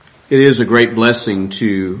It is a great blessing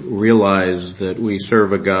to realize that we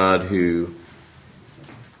serve a God whose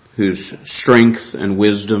strength and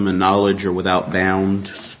wisdom and knowledge are without bounds,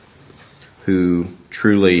 who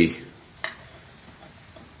truly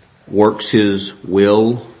works His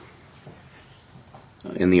will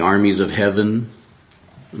in the armies of heaven,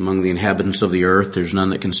 among the inhabitants of the earth. There's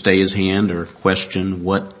none that can stay His hand or question,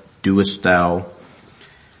 "What doest thou?"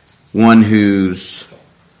 One whose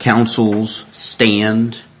counsels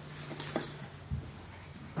stand,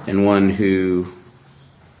 and one who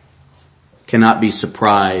cannot be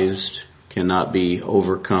surprised, cannot be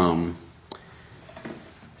overcome.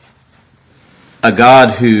 A God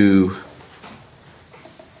who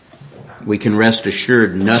we can rest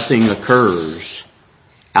assured nothing occurs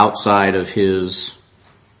outside of His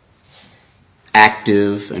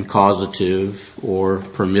active and causative or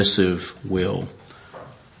permissive will.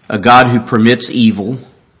 A God who permits evil,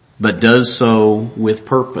 but does so with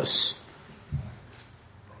purpose.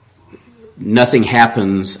 Nothing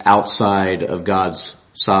happens outside of God's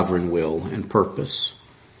sovereign will and purpose.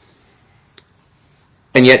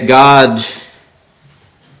 And yet God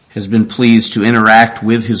has been pleased to interact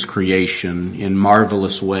with His creation in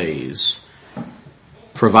marvelous ways,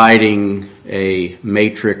 providing a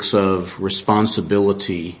matrix of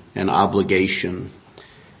responsibility and obligation,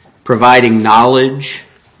 providing knowledge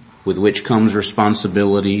with which comes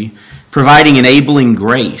responsibility, providing enabling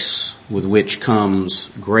grace with which comes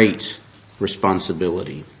great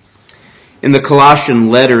responsibility. In the Colossian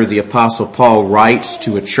letter, the Apostle Paul writes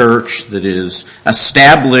to a church that is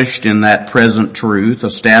established in that present truth,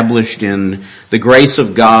 established in the grace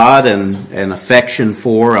of God and an affection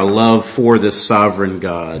for, a love for this sovereign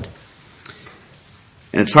God.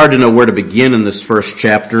 And it's hard to know where to begin in this first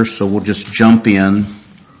chapter, so we'll just jump in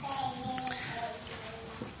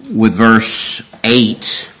with verse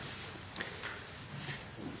 8.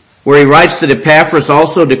 Where he writes that Epaphras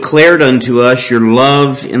also declared unto us your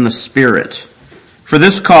love in the Spirit. For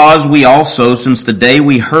this cause we also, since the day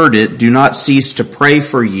we heard it, do not cease to pray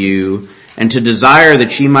for you and to desire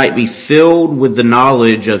that ye might be filled with the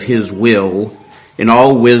knowledge of His will in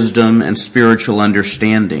all wisdom and spiritual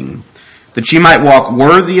understanding, that ye might walk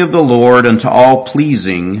worthy of the Lord unto all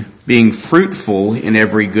pleasing, being fruitful in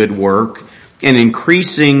every good work and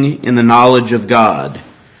increasing in the knowledge of God,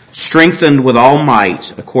 strengthened with all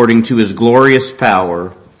might according to His glorious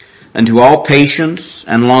power, unto all patience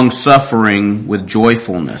and long-suffering with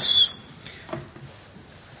joyfulness.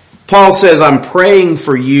 Paul says, I'm praying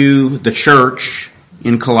for you, the church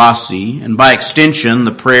in Colossae, and by extension,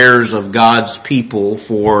 the prayers of God's people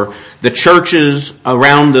for the churches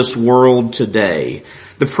around this world today.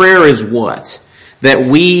 The prayer is what? That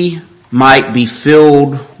we might be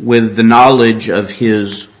filled with the knowledge of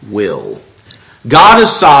His will. God is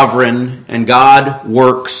sovereign and God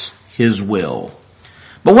works His will.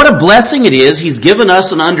 But what a blessing it is, He's given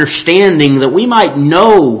us an understanding that we might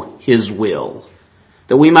know His will,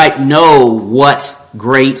 that we might know what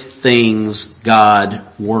great things God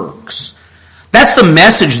works. That's the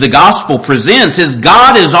message the gospel presents, is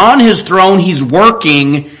God is on His throne, He's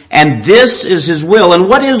working, and this is His will. And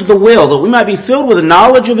what is the will? That we might be filled with the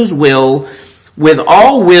knowledge of His will, with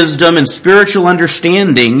all wisdom and spiritual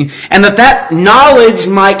understanding, and that knowledge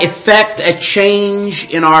might effect a change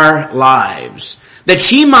in our lives. That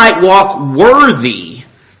ye might walk worthy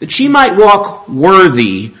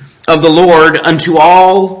of the Lord unto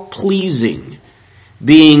all pleasing,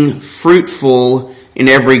 being fruitful in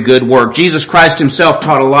every good work. Jesus Christ Himself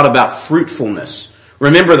taught a lot about fruitfulness.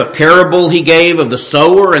 Remember the parable He gave of the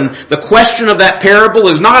sower, and the question of that parable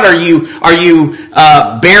is not are you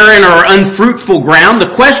barren or unfruitful ground? The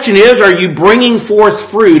question is, are you bringing forth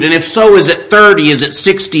fruit? And if so, is it 30? Is it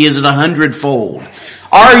 60? Is it 100-fold?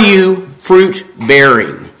 Are you fruit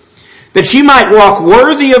bearing? That ye might walk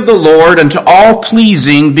worthy of the Lord unto all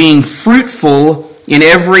pleasing, being fruitful in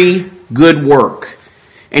every good work,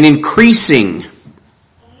 and increasing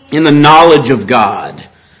in the knowledge of God,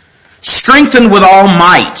 strengthened with all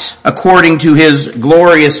might according to His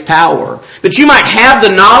glorious power. That you might have the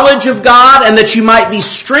knowledge of God and that you might be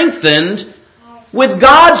strengthened with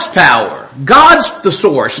God's power. God's the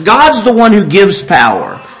source. God's the one who gives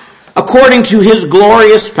power. According to His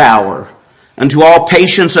glorious power, unto all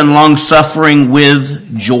patience and long-suffering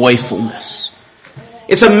with joyfulness.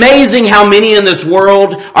 It's amazing how many in this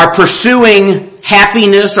world are pursuing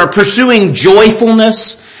happiness, are pursuing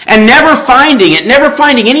joyfulness, and never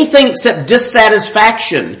finding anything except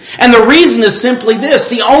dissatisfaction. And the reason is simply this: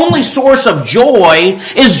 the only source of joy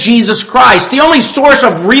is Jesus Christ. The only source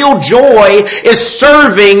of real joy is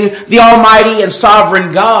serving the Almighty and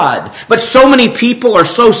Sovereign God. But so many people are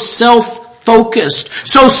so self-focused focused,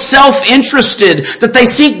 so self-interested that they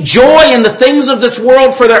seek joy in the things of this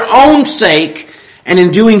world for their own sake, and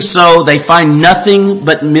in doing so, they find nothing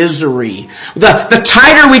but misery. The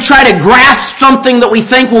tighter we try to grasp something that we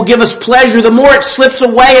think will give us pleasure, the more it slips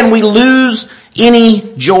away and we lose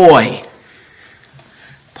any joy.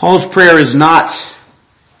 Paul's prayer is not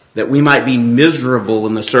that we might be miserable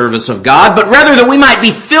in the service of God, but rather that we might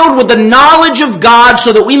be filled with the knowledge of God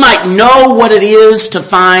so that we might know what it is to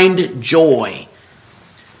find joy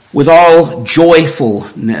with all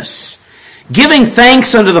joyfulness, giving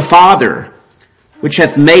thanks unto the Father, which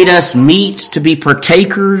hath made us meet to be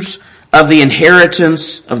partakers of the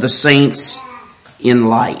inheritance of the saints in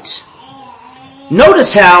light.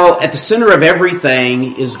 Notice how at the center of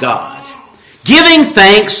everything is God. Giving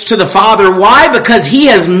thanks to the Father. Why? Because He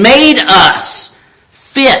has made us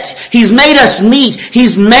fit. He's made us meet.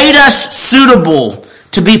 He's made us suitable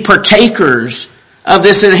to be partakers of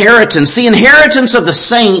this inheritance. The inheritance of the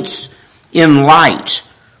saints in light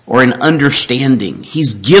or in understanding.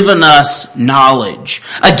 He's given us knowledge.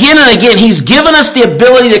 Again and again, He's given us the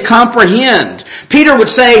ability to comprehend. Peter would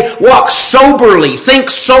say, walk soberly, think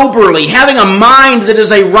soberly, having a mind that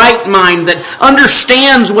is a right mind that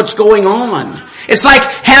understands what's going on. It's like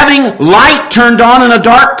having light turned on in a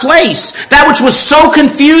dark place. That which was so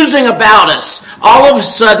confusing about us, all of a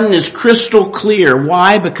sudden is crystal clear.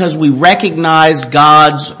 Why? Because we recognize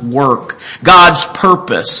God's work, God's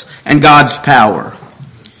purpose, and God's power.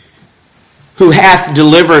 Who hath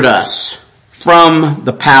delivered us from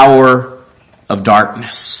the power of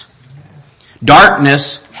darkness.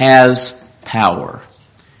 Darkness has power.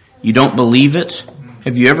 You don't believe it?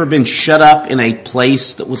 Have you ever been shut up in a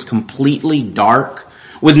place that was completely dark,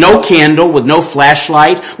 with no candle, with no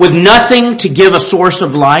flashlight, with nothing to give a source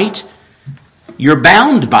of light? You're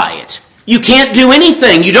bound by it. You can't do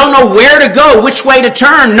anything. You don't know where to go, which way to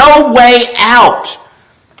turn, no way out.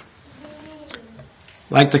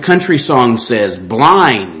 Like the country song says,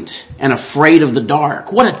 blind and afraid of the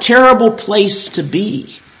dark. What a terrible place to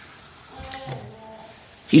be.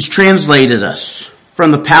 He's translated us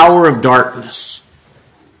from the power of darkness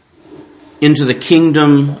into the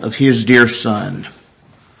kingdom of His dear Son,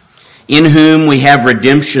 in whom we have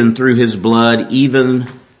redemption through His blood, even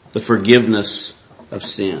the forgiveness of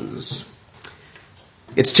sins.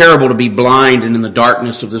 It's terrible to be blind and in the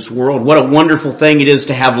darkness of this world. What a wonderful thing it is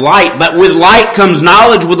to have light. But with light comes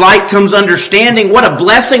knowledge. With light comes understanding. What a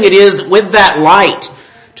blessing it is with that light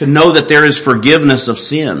to know that there is forgiveness of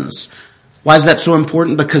sins. Why is that so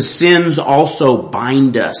important? Because sins also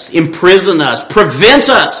bind us, imprison us, prevent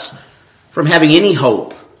us from having any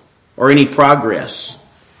hope or any progress.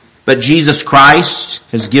 But Jesus Christ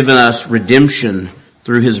has given us redemption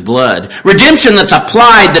through His blood. Redemption that's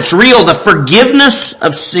applied, that's real, the forgiveness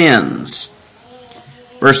of sins.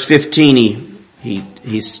 Verse 15,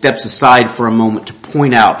 he steps aside for a moment to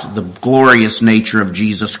point out the glorious nature of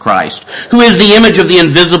Jesus Christ, who is the image of the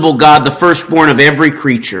invisible God, the firstborn of every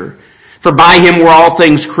creature. For by Him were all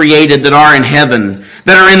things created that are in heaven,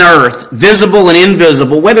 that are in earth, visible and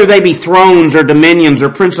invisible, whether they be thrones or dominions or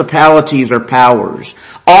principalities or powers.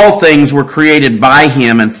 All things were created by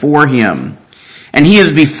Him and for Him. And He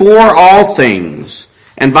is before all things,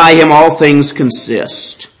 and by Him all things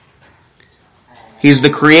consist. He is the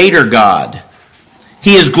Creator God.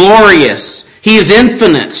 He is glorious. He is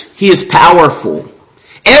infinite. He is powerful.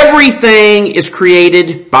 Everything is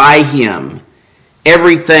created by Him.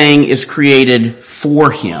 Everything is created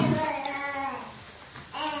for Him.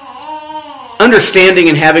 Understanding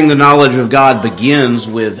and having the knowledge of God begins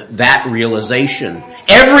with that realization.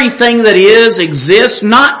 Everything that is exists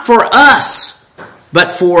not for us,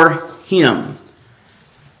 but for Him.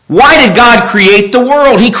 Why did God create the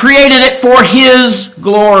world? He created it for His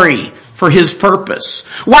glory, for His purpose.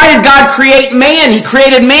 Why did God create man? He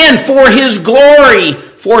created man for His glory,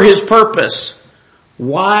 for His purpose.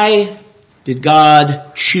 Why did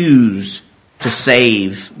God choose to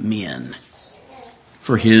save men?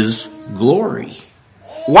 For His glory.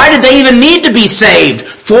 Why did they even need to be saved?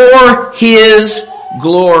 For His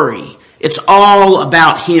glory. It's all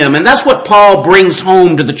about Him. And that's what Paul brings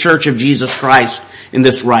home to the church of Jesus Christ in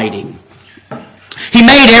this writing. He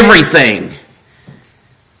made everything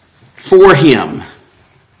for Him.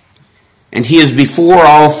 And He is before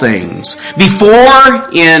all things.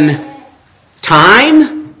 Before in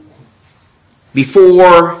time,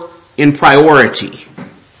 before in priority.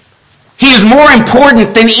 He is more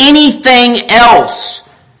important than anything else.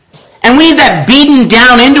 And we need that beaten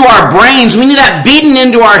down into our brains. We need that beaten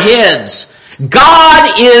into our heads.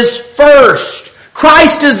 God is first.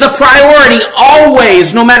 Christ is the priority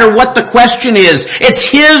always, no matter what the question is. It's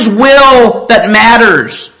His will that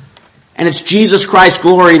matters. And it's Jesus Christ's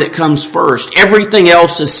glory that comes first. Everything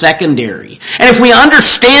else is secondary. And if we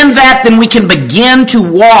understand that, then we can begin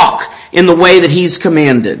to walk in the way that He's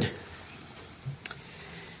commanded.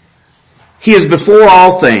 He is before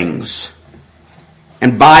all things,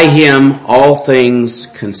 and by Him all things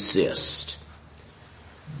consist.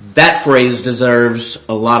 That phrase deserves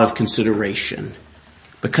a lot of consideration,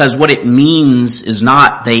 because what it means is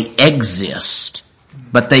not they exist,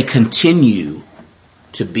 but they continue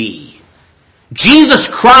to be. Jesus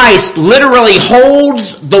Christ literally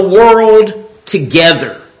holds the world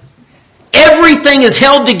together. Everything is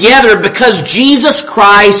held together because Jesus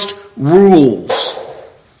Christ rules.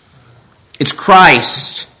 It's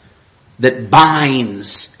Christ that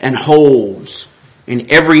binds and holds, and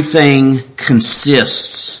everything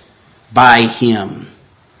consists by Him.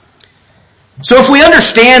 So if we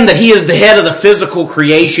understand that He is the head of the physical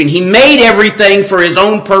creation, He made everything for His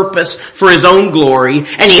own purpose, for His own glory,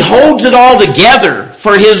 and He holds it all together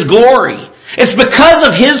for His glory. It's because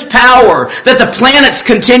of His power that the planets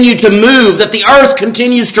continue to move, that the earth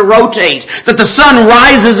continues to rotate, that the sun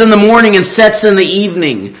rises in the morning and sets in the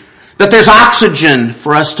evening, that there's oxygen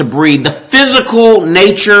for us to breathe. The physical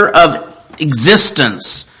nature of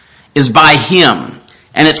existence is by Him,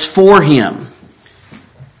 and it's for Him.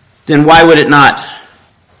 Then why would it not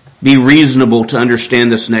be reasonable to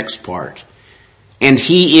understand this next part? And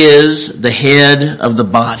He is the head of the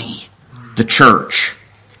body, the church,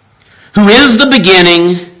 who is the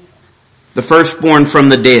beginning, the firstborn from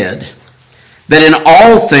the dead, that in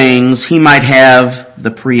all things He might have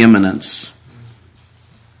the preeminence.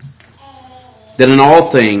 That in all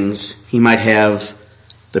things He might have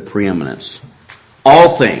the preeminence.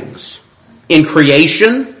 All things. In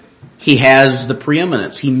creation, He has the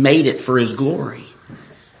preeminence. He made it for His glory.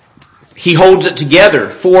 He holds it together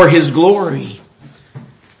for His glory.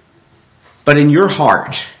 But in your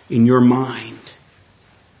heart, in your mind,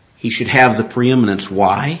 He should have the preeminence.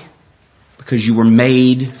 Why? Because you were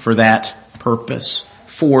made for that purpose,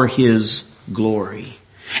 for His glory.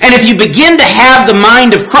 And if you begin to have the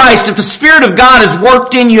mind of Christ, if the Spirit of God has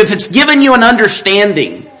worked in you, if it's given you an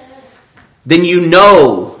understanding, then you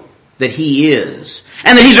know that He is,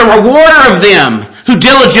 and that He's a rewarder of them who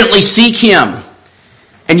diligently seek Him.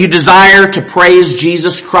 And you desire to praise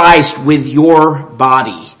Jesus Christ with your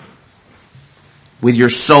body, with your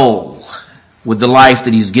soul, with the life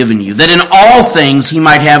that He's given you, that in all things He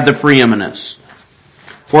might have the preeminence.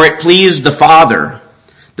 For it pleased the Father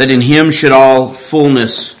that in Him should all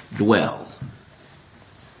fullness dwell.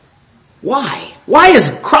 Why? Why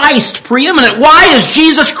is Christ preeminent? Why is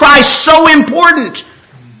Jesus Christ so important?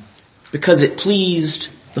 Because it pleased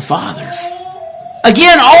the Father.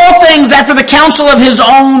 Again, all things after the counsel of His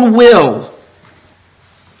own will.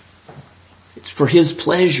 It's for His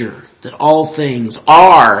pleasure that all things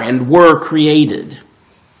are and were created.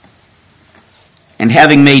 And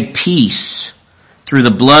having made peace through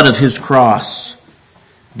the blood of His cross,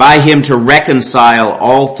 by Him to reconcile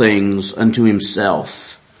all things unto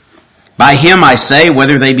Himself. By Him, I say,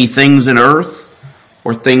 whether they be things in earth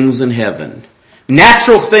or things in heaven.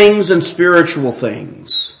 Natural things and spiritual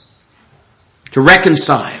things. To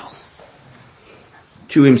reconcile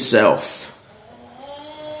to Himself.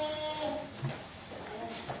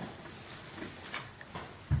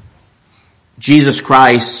 Jesus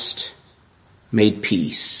Christ made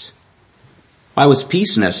peace. Why was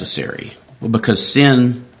peace necessary? Well, because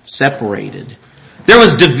sin separated. There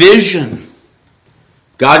was division.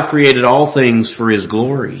 God created all things for His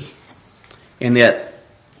glory. And yet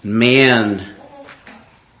man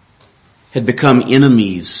had become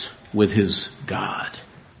enemies with his God.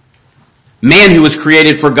 Man who was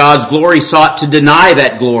created for God's glory sought to deny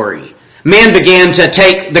that glory. Man began to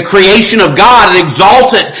take the creation of God and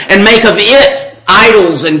exalt it and make of it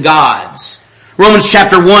idols and gods. Romans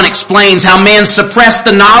chapter 1 explains how man suppressed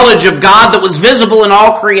the knowledge of God that was visible in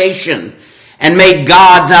all creation and made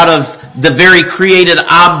gods out of the very created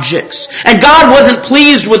objects. And God wasn't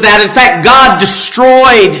pleased with that. In fact, God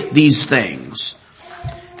destroyed these things.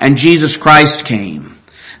 And Jesus Christ came.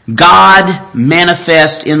 God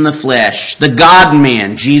manifest in the flesh, the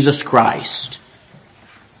God-man, Jesus Christ.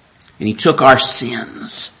 And He took our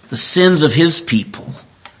sins, the sins of His people,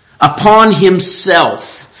 upon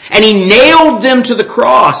Himself. And He nailed them to the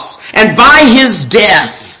cross. And by His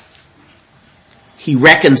death, He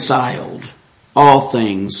reconciled all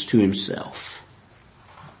things to Himself.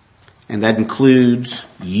 And that includes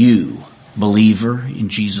you, believer in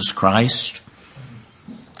Jesus Christ.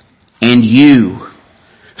 And you,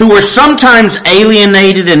 who were sometimes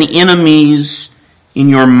alienated and enemies in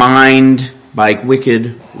your mind by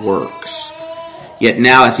wicked works. yet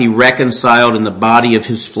now hath he reconciled in the body of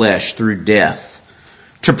his flesh through death,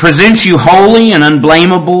 to present you holy and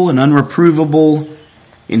unblameable and unreprovable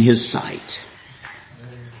in his sight.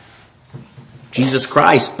 Jesus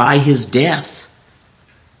Christ, by his death,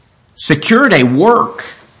 secured a work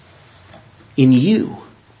in you.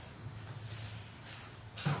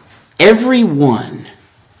 Everyone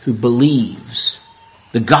who believes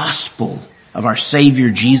the gospel of our Savior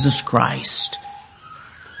Jesus Christ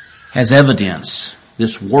has evidence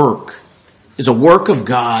this work is a work of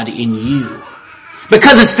God in you.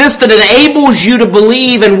 Because it's this that enables you to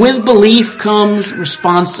believe, and with belief comes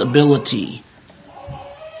responsibility.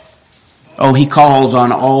 Oh, he calls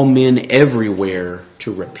on all men everywhere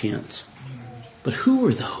to repent. But who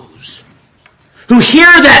are those who hear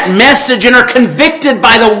that message and are convicted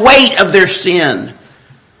by the weight of their sin?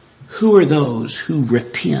 Who are those who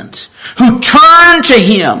repent, who turn to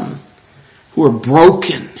him, who are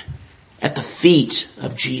broken at the feet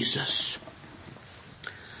of Jesus?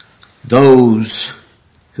 Those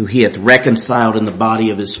who he hath reconciled in the body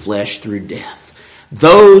of his flesh through death.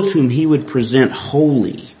 Those whom he would present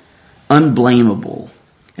holy, unblameable,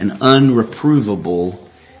 and unreprovable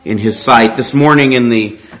in his sight. This morning in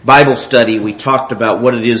the Bible study, we talked about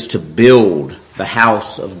what it is to build the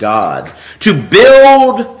house of God. To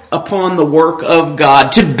build upon the work of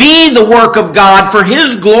God. To be the work of God for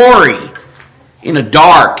his glory in a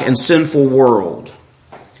dark and sinful world.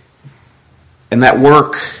 And that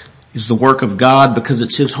work is the work of God because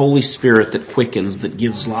it's his Holy Spirit that quickens, that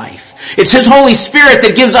gives life. It's his Holy Spirit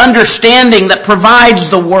that gives understanding, that provides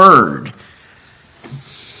the word.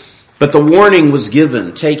 But the warning was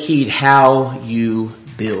given, take heed how you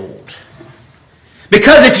build.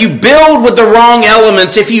 Because if you build with the wrong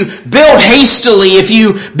elements, if you build hastily, if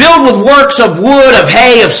you build with works of wood, of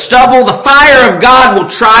hay, of stubble, the fire of God will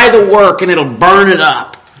try the work and it'll burn it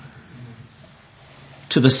up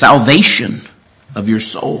to the salvation of your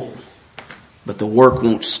soul. But the work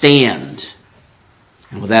won't stand.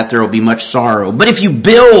 And with that there will be much sorrow. But if you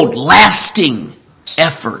build lasting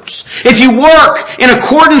efforts, if you work in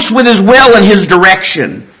accordance with his will and his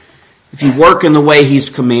direction, if you work in the way he's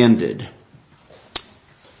commanded,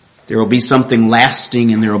 there will be something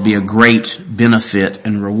lasting and there will be a great benefit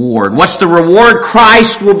and reward. What's the reward?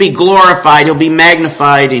 Christ will be glorified. He'll be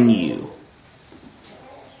magnified in you.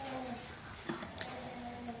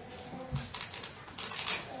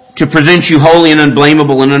 To present you holy and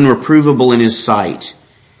unblameable and unreprovable in his sight,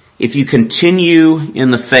 if you continue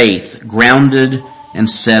in the faith, grounded and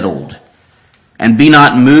settled, and be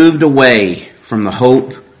not moved away from the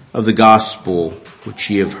hope of the gospel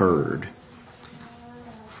which ye have heard.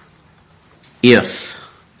 If.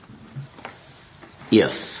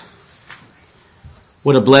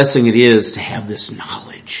 What a blessing it is to have this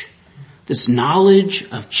knowledge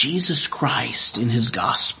of Jesus Christ in his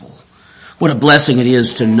gospel. What a blessing it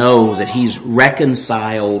is to know that he's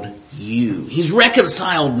reconciled you. He's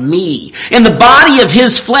reconciled me. In the body of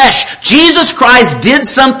his flesh, Jesus Christ did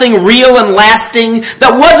something real and lasting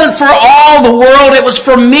that wasn't for all the world. It was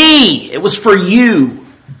for me. It was for you.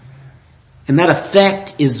 And that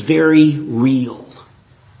effect is very real.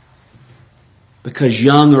 Because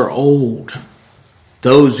young or old,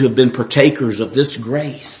 those who have been partakers of this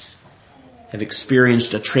grace have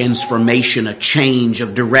experienced a transformation, a change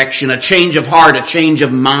of direction, a change of heart, a change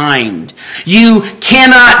of mind. You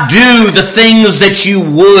cannot do the things that you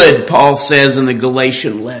would, Paul says in the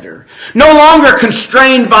Galatian letter. No longer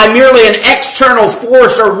constrained by merely an external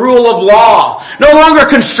force or rule of law. No longer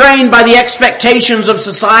constrained by the expectations of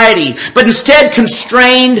society, but instead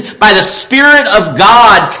constrained by the Spirit of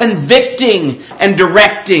God, convicting and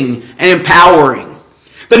directing and empowering.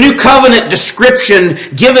 The new covenant description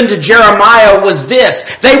given to Jeremiah was this: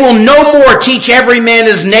 they will no more teach every man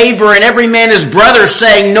his neighbor and every man his brother,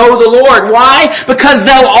 saying, know the Lord. Why? Because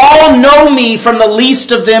they'll all know me, from the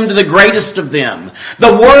least of them to the greatest of them.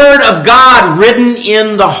 The word of God written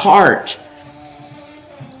in the heart.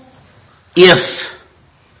 If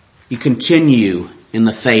you continue in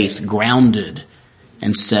the faith, grounded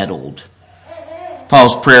and settled.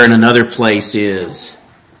 Paul's prayer in another place is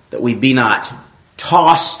that we be not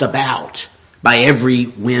tossed about by every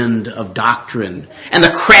wind of doctrine and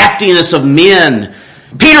the craftiness of men.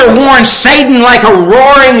 Peter warns Satan, like a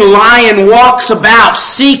roaring lion, walks about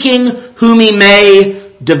seeking whom he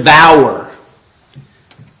may devour.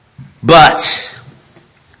 But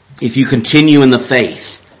if you continue in the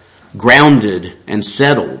faith, grounded and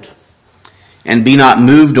settled, and be not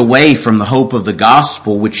moved away from the hope of the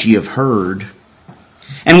gospel which ye have heard,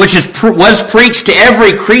 and which was preached to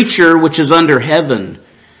every creature which is under heaven,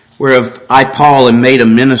 whereof I, Paul, am made a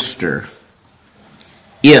minister.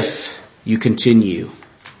 If you continue.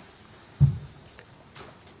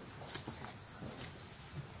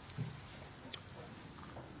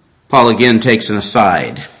 Paul again takes an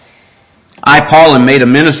aside. I, Paul, am made a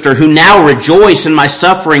minister who now rejoice in my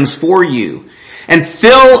sufferings for you, and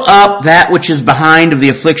fill up that which is behind of the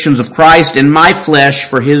afflictions of Christ in my flesh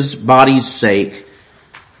for his body's sake,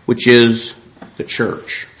 which is the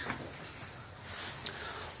church.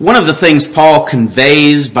 One of the things Paul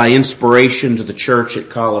conveys by inspiration to the church at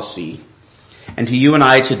Colossae, and to you and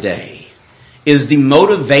I today, is the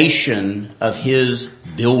motivation of his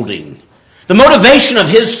building. The motivation of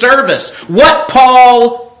his service. What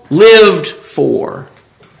Paul lived for.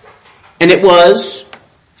 And it was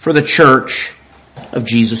for the church of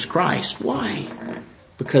Jesus Christ. Why?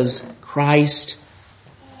 Because Christ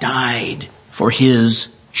died for his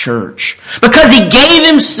church. Because he gave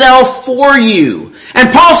himself for you.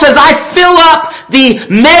 And Paul says, I fill up the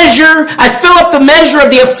measure of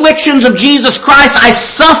the afflictions of Jesus Christ. I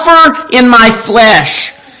suffer in my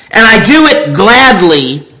flesh. And I do it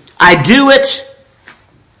gladly. I do it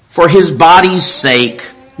for his body's sake,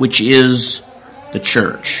 which is the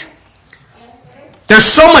church. There's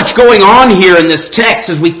so much going on here in this text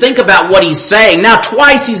as we think about what he's saying. Now,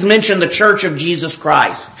 twice he's mentioned the church of Jesus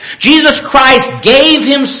Christ. Jesus Christ gave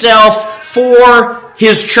himself for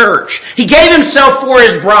his church. He gave himself for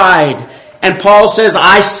his bride. And Paul says,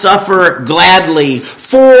 I suffer gladly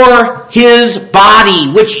for his body,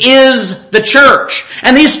 which is the church.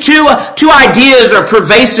 And these two ideas are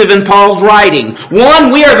pervasive in Paul's writing.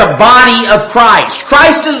 One, we are the body of Christ.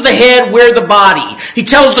 Christ is the head, we're the body. He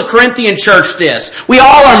tells the Corinthian church this. We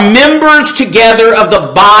all are members together of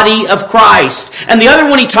the body of Christ. And the other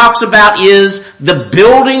one he talks about is the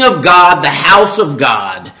building of God, the house of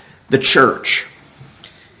God, the church.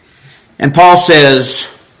 And Paul says,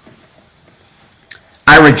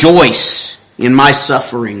 I rejoice in my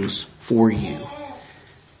sufferings for you.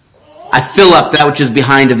 I fill up that which is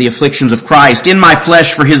behind of the afflictions of Christ in my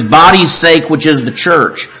flesh for his body's sake, which is the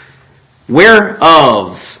church,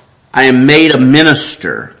 whereof I am made a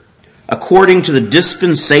minister according to the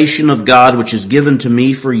dispensation of God, which is given to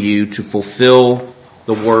me for you to fulfill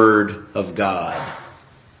the word of God.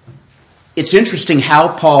 It's interesting how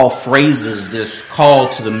Paul phrases this call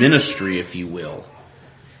to the ministry, if you will.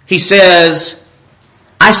 He says,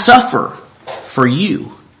 I suffer for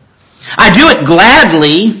you. I do it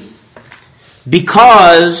gladly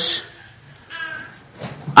because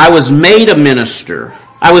I was made a minister.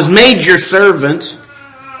 I was made your servant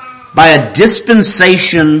by a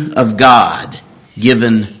dispensation of God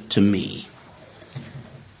given to me.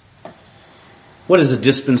 What is a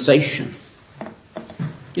dispensation?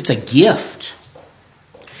 It's a gift.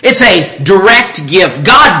 It's a direct gift.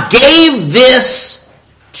 God gave this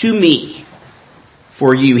to me.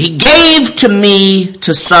 For you. He gave to me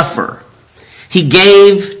to suffer. He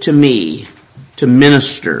gave to me to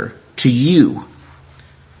minister to you,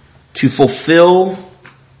 to fulfill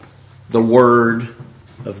the word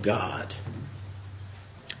of God.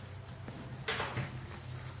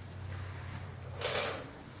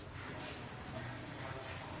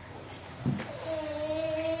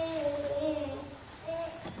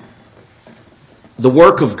 The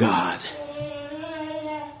work of God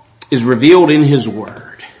is revealed in his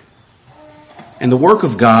word. And the work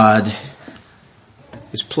of God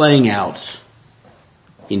is playing out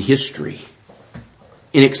in history,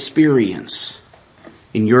 in experience,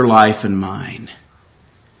 in your life and mine.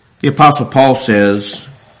 The Apostle Paul says,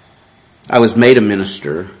 I was made a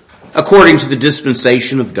minister according to the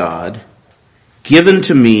dispensation of God given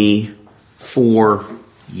to me for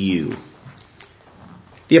you.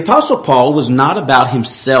 The Apostle Paul was not about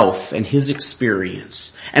himself and his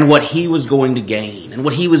experience and what he was going to gain and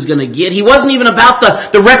what he was going to get. He wasn't even about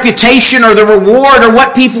the reputation or the reward or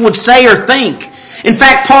what people would say or think. In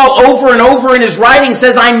fact, Paul over and over in his writing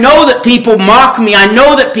says, I know that people mock me. I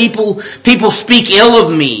know that people speak ill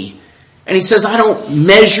of me. And he says, I don't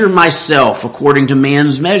measure myself according to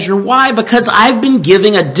man's measure. Why? Because I've been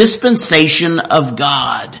given a dispensation of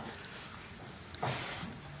God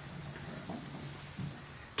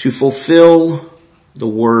to fulfill the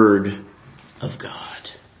word of God.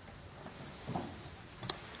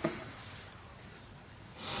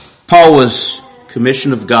 Paul was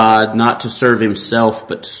commissioned of God not to serve himself,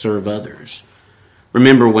 but to serve others.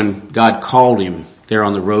 Remember when God called him there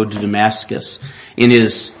on the road to Damascus, in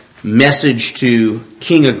his message to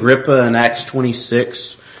King Agrippa in Acts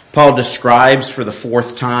 26, Paul describes for the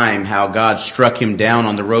fourth time how God struck him down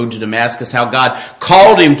on the road to Damascus, how God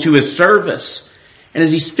called him to his service. And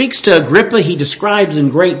as he speaks to Agrippa, he describes in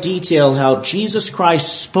great detail how Jesus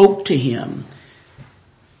Christ spoke to him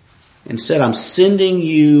and said, I'm sending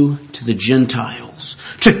you to the Gentiles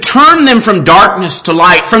to turn them from darkness to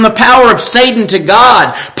light, from the power of Satan to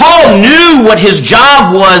God. Paul knew what his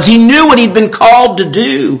job was. He knew what he'd been called to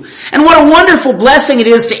do. And what a wonderful blessing it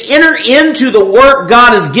is to enter into the work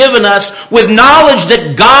God has given us with knowledge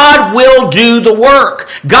that God will do the work.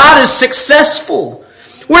 God is successful.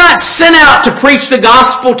 We're not sent out to preach the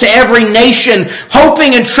gospel to every nation,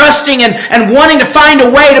 hoping and trusting and wanting to find a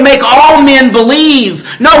way to make all men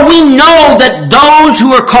believe. No, we know that those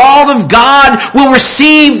who are called of God will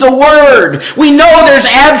receive the word. We know there's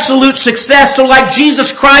absolute success, so like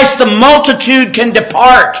Jesus Christ, the multitude can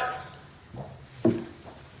depart.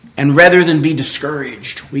 And rather than be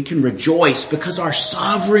discouraged, we can rejoice because our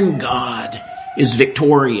sovereign God is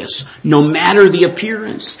victorious, no matter the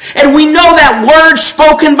appearance. And we know that word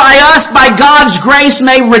spoken by us, by God's grace,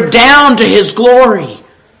 may redound to His glory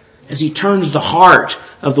as He turns the heart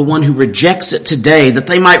of the one who rejects it today, that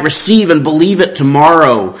they might receive and believe it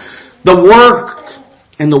tomorrow. The work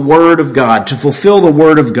and the word of God, to fulfill the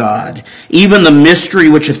word of God, even the mystery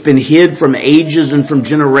which hath been hid from ages and from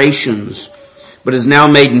generations, but is now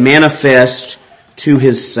made manifest to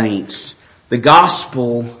His saints. The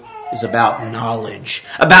gospel is about knowledge,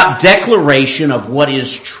 about declaration of what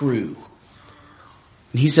is true.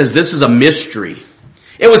 And he says this is a mystery.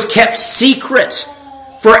 It was kept secret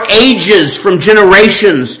for ages, from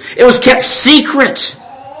generations. It was kept secret,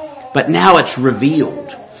 but now it's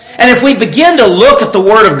revealed. And if we begin to look at the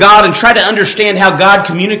Word of God and try to understand how God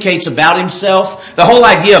communicates about Himself, the whole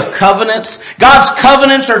idea of covenants, God's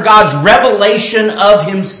covenants are God's revelation of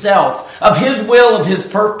Himself, of His will, of His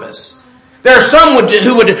purpose. There are some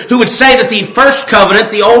who would say that the first covenant,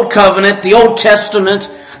 the Old Testament,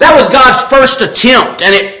 that was God's first attempt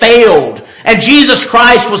and it failed. And Jesus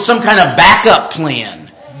Christ was some kind of backup plan.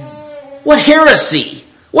 What heresy!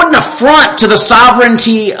 What an affront to the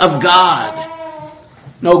sovereignty of God.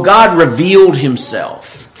 No, God revealed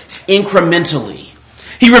Himself incrementally.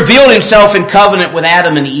 He revealed Himself in covenant with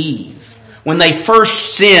Adam and Eve when they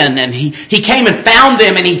first sinned, and He came and found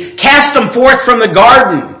them and He cast them forth from the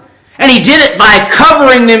garden. And He did it by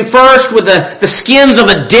covering them first with the skins of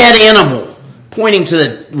a dead animal, pointing to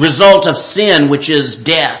the result of sin, which is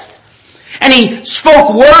death. And He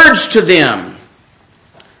spoke words to them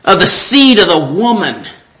of the seed of the woman.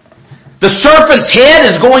 The serpent's head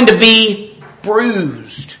is going to be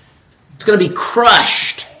bruised. It's going to be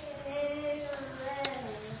crushed.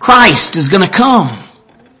 Christ is going to come.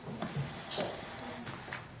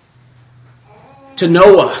 To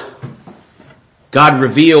Noah, God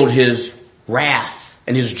revealed His wrath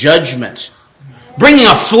and His judgment, bringing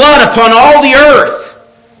a flood upon all the earth.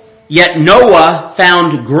 Yet Noah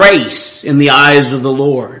found grace in the eyes of the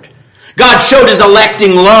Lord. God showed His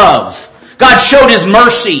electing love. God showed His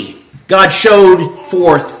mercy. God showed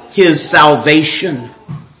forth His salvation.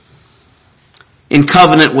 In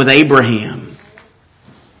covenant with Abraham,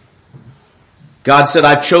 God said,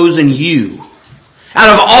 I've chosen you out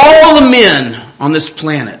of all the men on this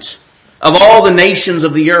planet, of all the nations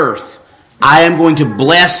of the earth. I am going to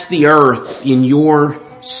bless the earth in your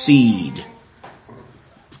seed.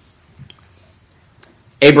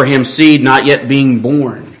 Abraham's seed not yet being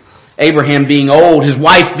born. Abraham being old, his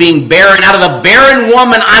wife being barren. Out of the barren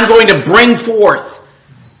woman, I'm going to bring forth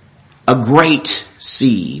a great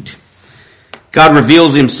seed. God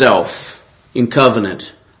reveals Himself in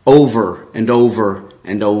covenant over and over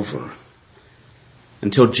and over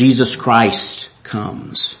until Jesus Christ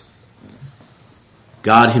comes.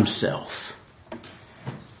 God Himself.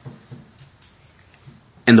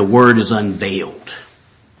 And the Word is unveiled.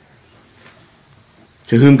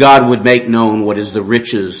 To whom God would make known what is the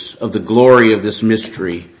riches of the glory of this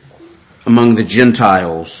mystery among the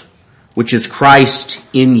Gentiles, which is Christ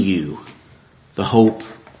in you, the hope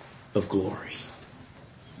of glory.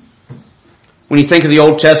 When you think of the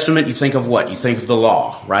Old Testament, you think of what? You think of the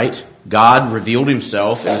law, right? God revealed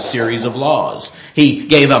Himself in a series of laws. He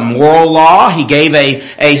gave a moral law. He gave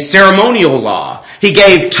a ceremonial law. He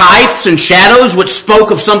gave types and shadows which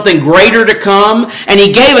spoke of something greater to come. And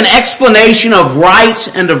He gave an explanation of right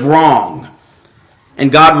and of wrong.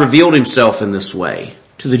 And God revealed Himself in this way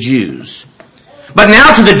to the Jews. But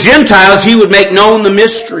now to the Gentiles He would make known the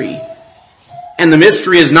mystery. And the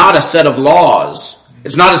mystery is not a set of laws.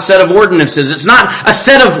 It's not a set of ordinances. It's not a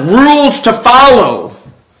set of rules to follow.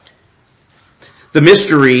 The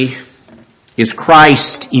mystery is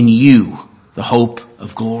Christ in you, the hope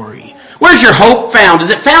of glory. Where's your hope found? Is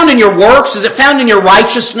it found in your works? Is it found in your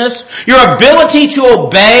righteousness? Your ability to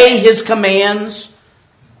obey His commands?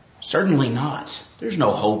 Certainly not. There's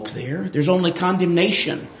no hope there. There's only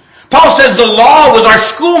condemnation. Paul says the law was our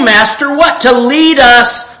schoolmaster, what? To lead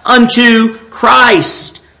us unto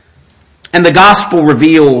Christ. And the gospel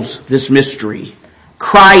reveals this mystery.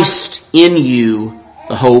 Christ in you,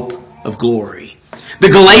 the hope of glory. The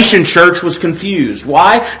Galatian church was confused.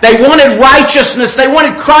 Why? They wanted righteousness. They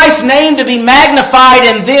wanted Christ's name to be magnified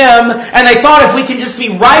in them. And they thought if we can just be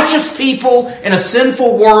righteous people in a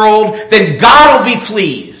sinful world, then God will be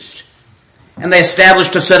pleased. And they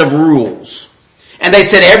established a set of rules. And they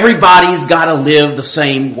said everybody's got to live the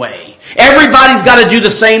same way. Everybody's got to do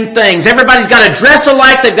the same things. Everybody's got to dress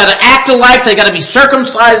alike. They've got to act alike. They've got to be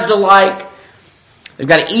circumcised alike. They've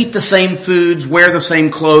got to eat the same foods, wear the same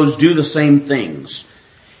clothes, do the same things.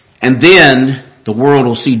 And then the world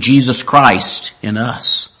will see Jesus Christ in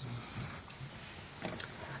us.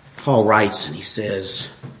 Paul writes and he says,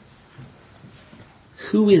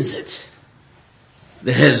 who is it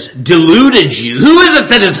that has deluded you? Who is it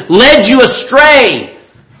that has led you astray?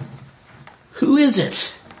 Who is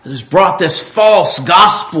it that has brought this false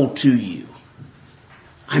gospel to you?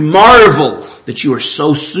 I marvel that you are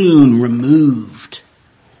so soon removed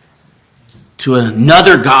to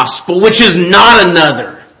another gospel, which is not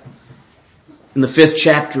another. In the 5th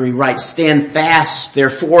chapter he writes, stand fast,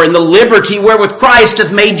 therefore, in the liberty wherewith Christ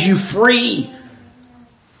hath made you free.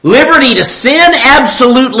 Liberty to sin?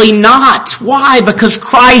 Absolutely not. Why? Because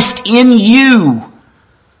Christ in you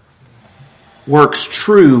works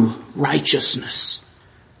true righteousness,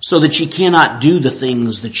 so that you cannot do the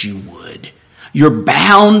things that you would. You're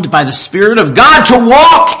bound by the Spirit of God to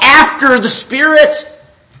walk after the Spirit.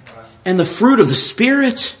 And the fruit of the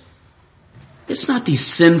Spirit, it's not these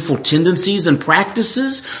sinful tendencies and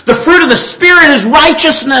practices. The fruit of the Spirit is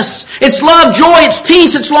righteousness. It's love, joy, it's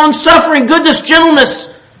peace, it's long-suffering, goodness, gentleness.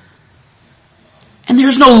 And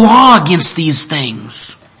there's no law against these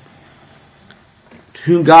things. To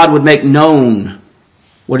whom God would make known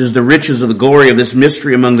what is the riches of the glory of this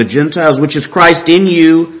mystery among the Gentiles, which is Christ in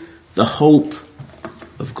you, the hope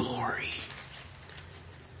of glory.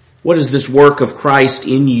 What does this work of Christ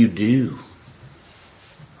in you do?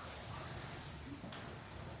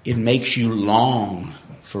 It makes you long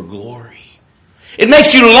for glory. It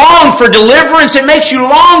makes you long for deliverance. It makes you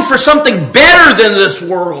long for something better than this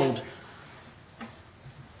world.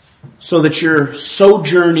 So that your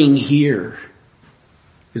sojourning here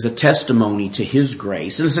is a testimony to His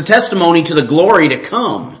grace. And it's a testimony to the glory to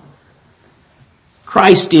come.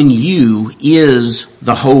 Christ in you is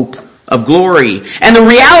the hope of glory. And the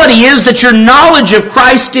reality is that your knowledge of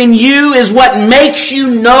Christ in you is what makes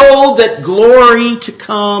you know that glory to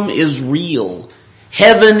come is real.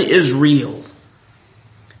 Heaven is real.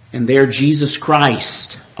 And there Jesus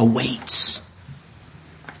Christ awaits.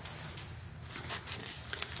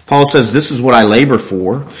 Paul says, this is what I labor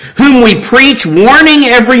for, whom we preach, warning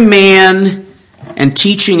every man and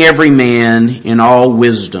teaching every man in all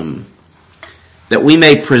wisdom, that we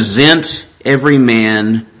may present every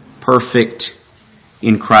man perfect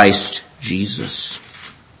in Christ Jesus.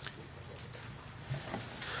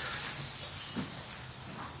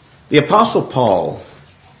 The Apostle Paul,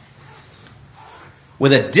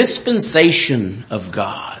 with a dispensation of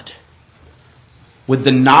God, with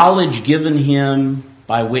the knowledge given him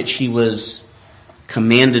by which he was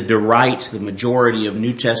commanded to write the majority of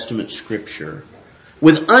New Testament Scripture,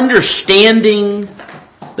 with understanding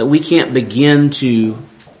that we can't begin to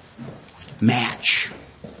match.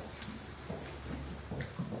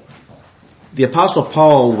 The Apostle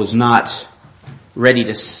Paul was not ready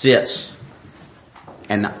to sit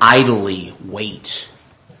and idly wait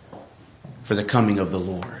for the coming of the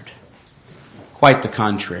Lord. Quite the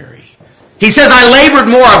contrary. He says, I labored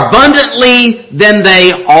more abundantly than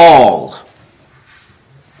they all.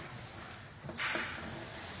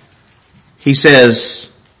 He says,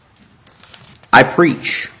 I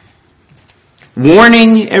preach,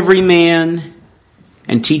 warning every man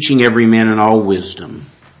and teaching every man in all wisdom.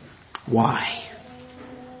 Why?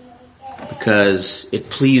 Because it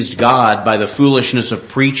pleased God by the foolishness of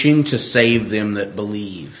preaching to save them that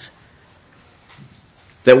believe.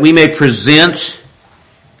 That we may present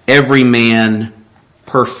every man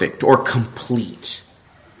perfect or complete.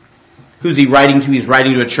 Who's he writing to? He's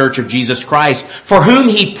writing to a church of Jesus Christ, for whom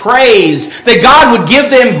he prays that God would give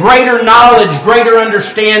them greater knowledge, greater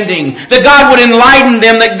understanding, that God would enlighten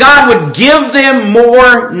them, that God would give them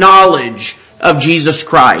more knowledge of Jesus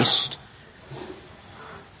Christ,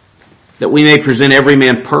 that we may present every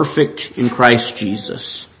man perfect in Christ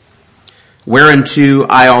Jesus, whereunto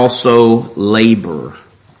I also labor.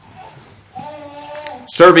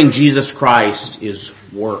 Serving Jesus Christ is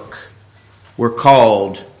work. We're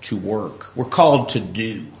called to work. We're called to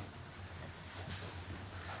do.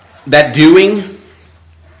 That doing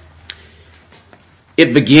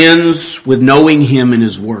It begins with knowing Him and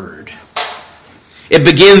His Word. It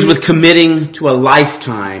begins with committing to a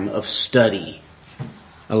lifetime of study,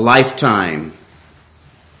 a lifetime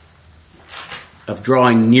of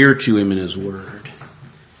drawing near to Him in His Word.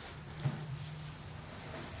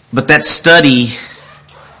 But that study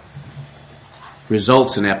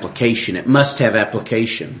results in application. It must have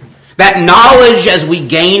application. That knowledge, as we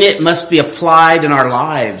gain it, must be applied in our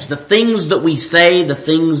lives. The things that we say, the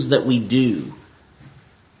things that we do.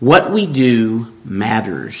 What we do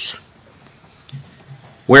matters.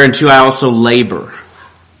 Whereunto I also labor,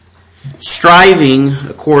 striving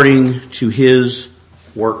according to His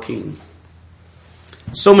working.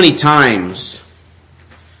 So many times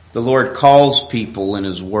the Lord calls people in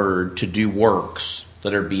His Word to do works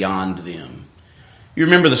that are beyond them. You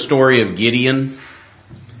remember the story of Gideon?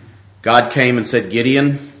 God came and said,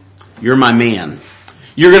 Gideon, you're my man.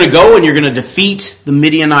 You're going to go and you're going to defeat the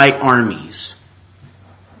Midianite armies.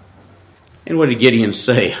 And what did Gideon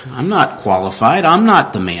say? I'm not qualified. I'm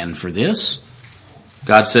not the man for this.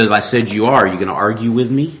 God says, I said you are. Are you going to argue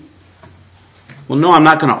with me? Well, no, I'm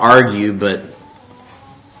not going to argue, but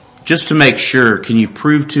just to make sure, can you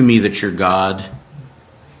prove to me that you're God?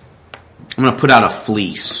 I'm going to put out a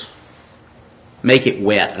fleece. Make it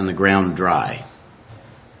wet and the ground dry.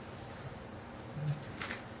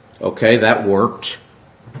 Okay, that worked.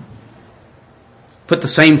 Put the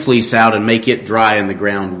same fleece out and make it dry and the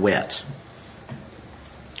ground wet.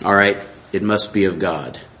 All right, it must be of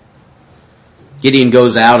God. Gideon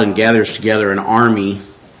goes out and gathers together an army,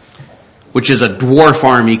 which is a dwarf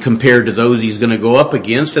army compared to those he's going to go up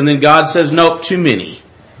against. And then God says, nope, too many.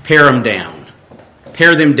 Pare them down.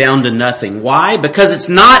 Pare them down to nothing. Why? Because it's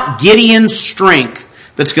not Gideon's strength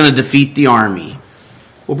that's going to defeat the army.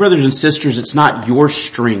 Well, brothers and sisters, it's not your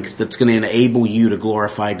strength that's going to enable you to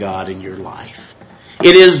glorify God in your life.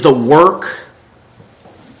 It is the work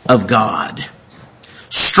of God.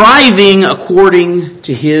 Striving according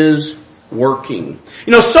to His working.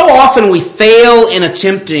 You know, so often we fail in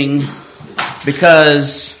attempting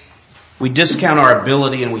because we discount our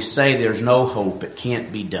ability and we say there's no hope, it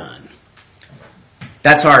can't be done.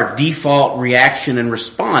 That's our default reaction and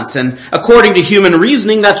response. And according to human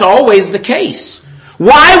reasoning, that's always the case.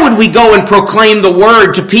 Why would we go and proclaim the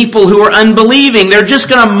word to people who are unbelieving? They're just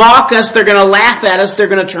going to mock us. They're going to laugh at us. They're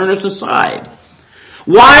going to turn us aside.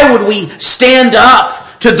 Why would we stand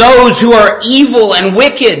up to those who are evil and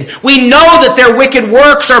wicked? We know that their wicked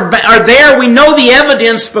works are there. We know the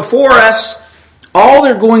evidence before us. All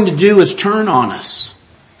they're going to do is turn on us.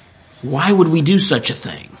 Why would we do such a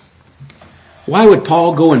thing? Why would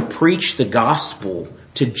Paul go and preach the gospel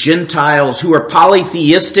to Gentiles who are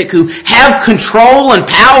polytheistic, who have control and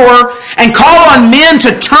power, and call on men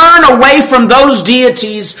to turn away from those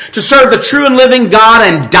deities to serve the true and living God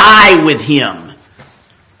and die with Him?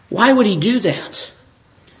 Why would he do that?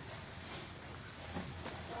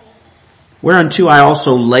 Whereunto I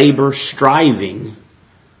also labor, striving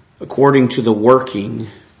according to the working,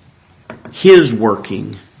 His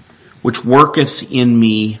working, which worketh in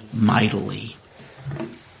me mightily.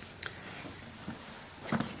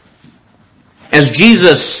 As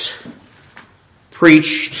Jesus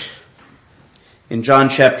preached in John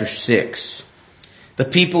chapter 6, the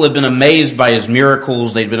people had been amazed by His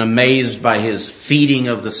miracles. They'd been amazed by His feeding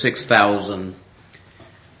of the 6,000.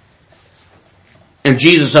 And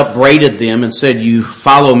Jesus upbraided them and said, you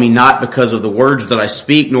follow me not because of the words that I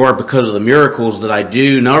speak, nor because of the miracles that I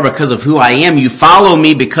do, nor because of who I am. You follow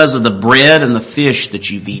me because of the bread and the fish that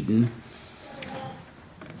you've eaten.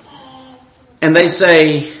 And they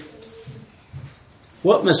say,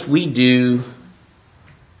 what must we do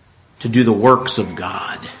to do the works of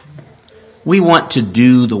God? We want to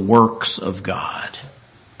do the works of God.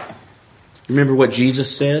 Remember what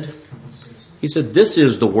Jesus said? He said, this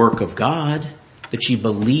is the work of God, that ye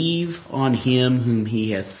believe on Him whom He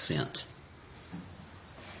hath sent.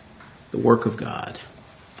 The work of God.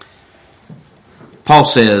 Paul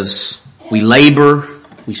says, we labor,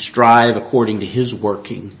 we strive according to His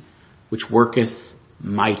working, which worketh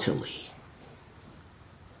mightily.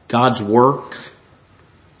 God's work,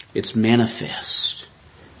 it's manifest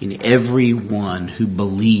in everyone who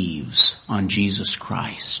believes on Jesus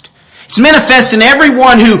Christ. It's manifest in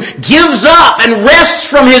everyone who gives up and rests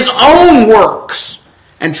from his own works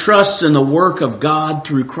and trusts in the work of God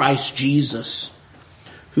through Christ Jesus,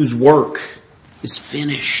 whose work is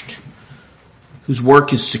finished, whose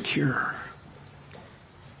work is secure.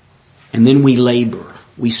 And then we labor.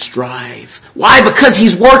 We strive. Why? Because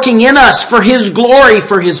He's working in us for His glory,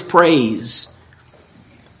 for His praise.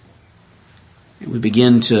 And we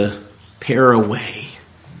begin to pare away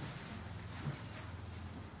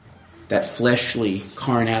that fleshly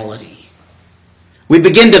carnality. We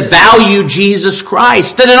begin to value Jesus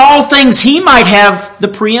Christ, that in all things He might have the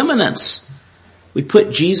preeminence. We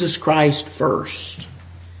put Jesus Christ first.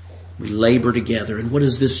 We labor together. And what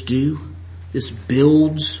does this do? This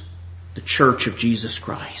builds the church of Jesus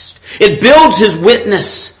Christ. It builds His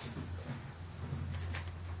witness.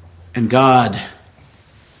 And God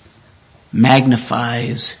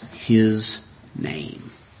magnifies His name.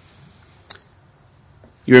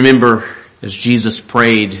 You remember as Jesus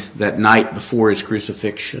prayed that night before His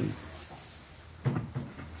crucifixion.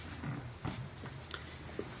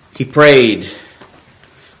 He prayed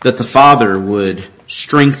that the Father would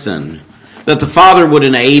strengthen, that the Father would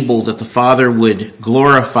enable, that the Father would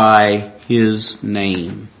glorify His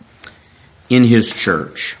name in His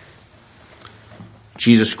church.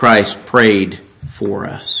 Jesus Christ prayed for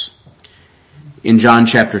us. In John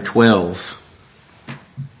chapter 12,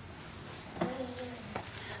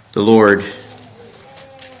 the Lord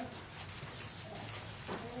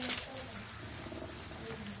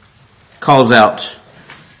calls out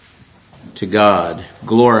to God,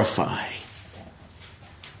 glorify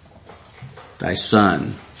Thy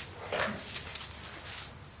Son.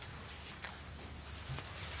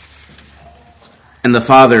 And the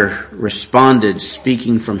Father responded,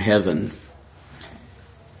 speaking from heaven,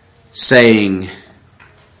 saying,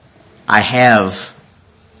 I have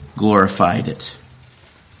glorified it,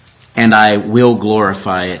 and I will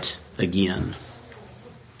glorify it again.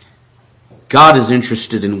 God is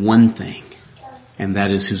interested in one thing, and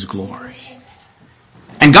that is His glory.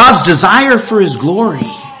 And God's desire for His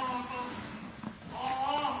glory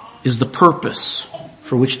is the purpose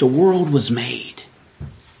for which the world was made,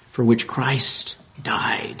 for which Christ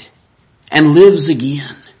died and lives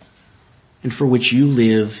again, and for which you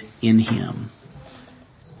live in Him.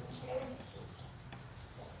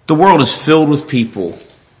 The world is filled with people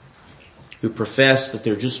who profess that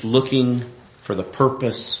they're just looking for the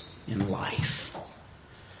purpose in life.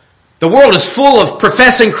 The world is full of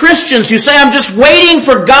professing Christians who say, I'm just waiting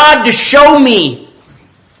for God to show me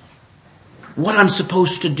what I'm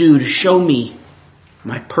supposed to do, to show me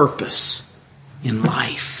my purpose in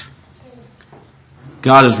life.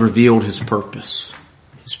 God has revealed His purpose.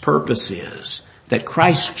 His purpose is that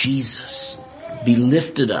Christ Jesus be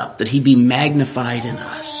lifted up, that He be magnified in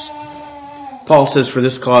us. Paul says, for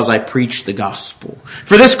this cause I preach the gospel.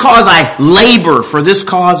 For this cause I labor. For this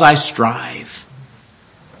cause I strive.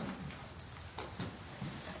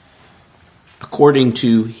 According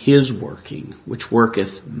to His working, which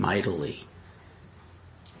worketh mightily.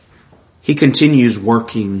 He continues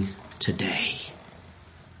working today.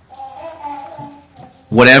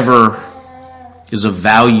 Whatever is of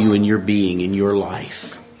value in your being, in your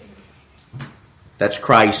life, that's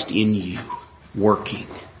Christ in you, working.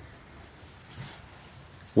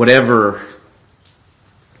 Whatever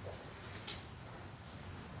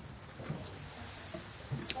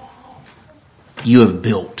you have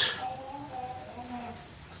built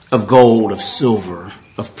of gold, of silver,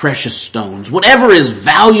 of precious stones, whatever is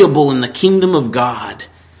valuable in the kingdom of God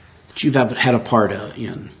that you've had a part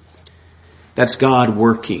in, that's God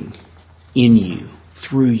working in you,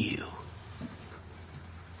 through you.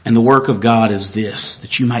 And the work of God is this,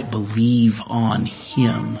 that you might believe on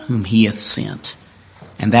Him whom He hath sent.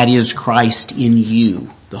 And that is Christ in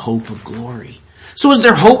you, the hope of glory. So is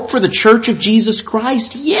there hope for the church of Jesus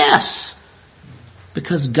Christ? Yes.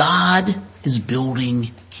 Because God is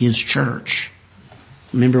building His church.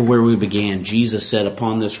 Remember where we began. Jesus said,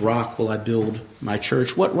 upon this rock will I build my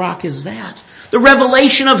church. What rock is that? The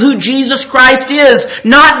revelation of who Jesus Christ is,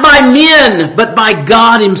 not by men, but by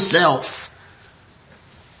God Himself.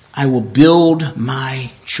 I will build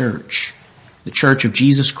my church. The church of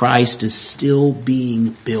Jesus Christ is still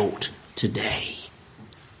being built today.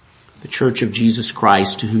 The church of Jesus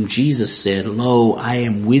Christ, to whom Jesus said, lo, I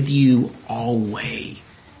am with you always,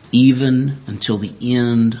 even until the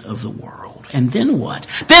end of the world. And then what?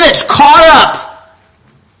 Then it's caught up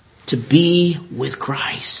to be with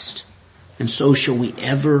Christ. And so shall we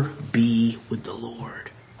ever be with the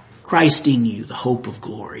Lord. Christ in you, the hope of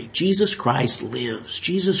glory. Jesus Christ lives.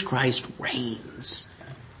 Jesus Christ reigns.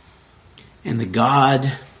 And the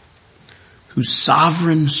God whose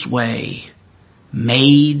sovereign sway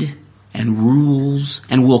made and rules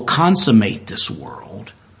and will consummate this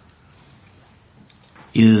world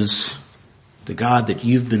is the God that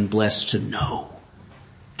you've been blessed to know,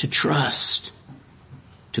 to trust,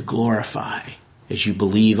 to glorify as you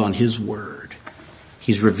believe on His word.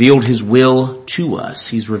 He's revealed His will to us.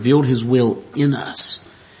 He's revealed His will in us.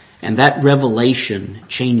 And that revelation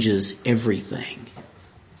changes everything.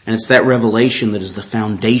 And it's that revelation that is the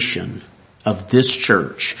foundation of this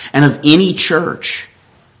church and of any church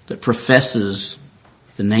that professes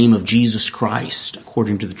the name of Jesus Christ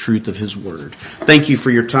according to the truth of His Word. Thank you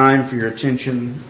for your time, for your attention.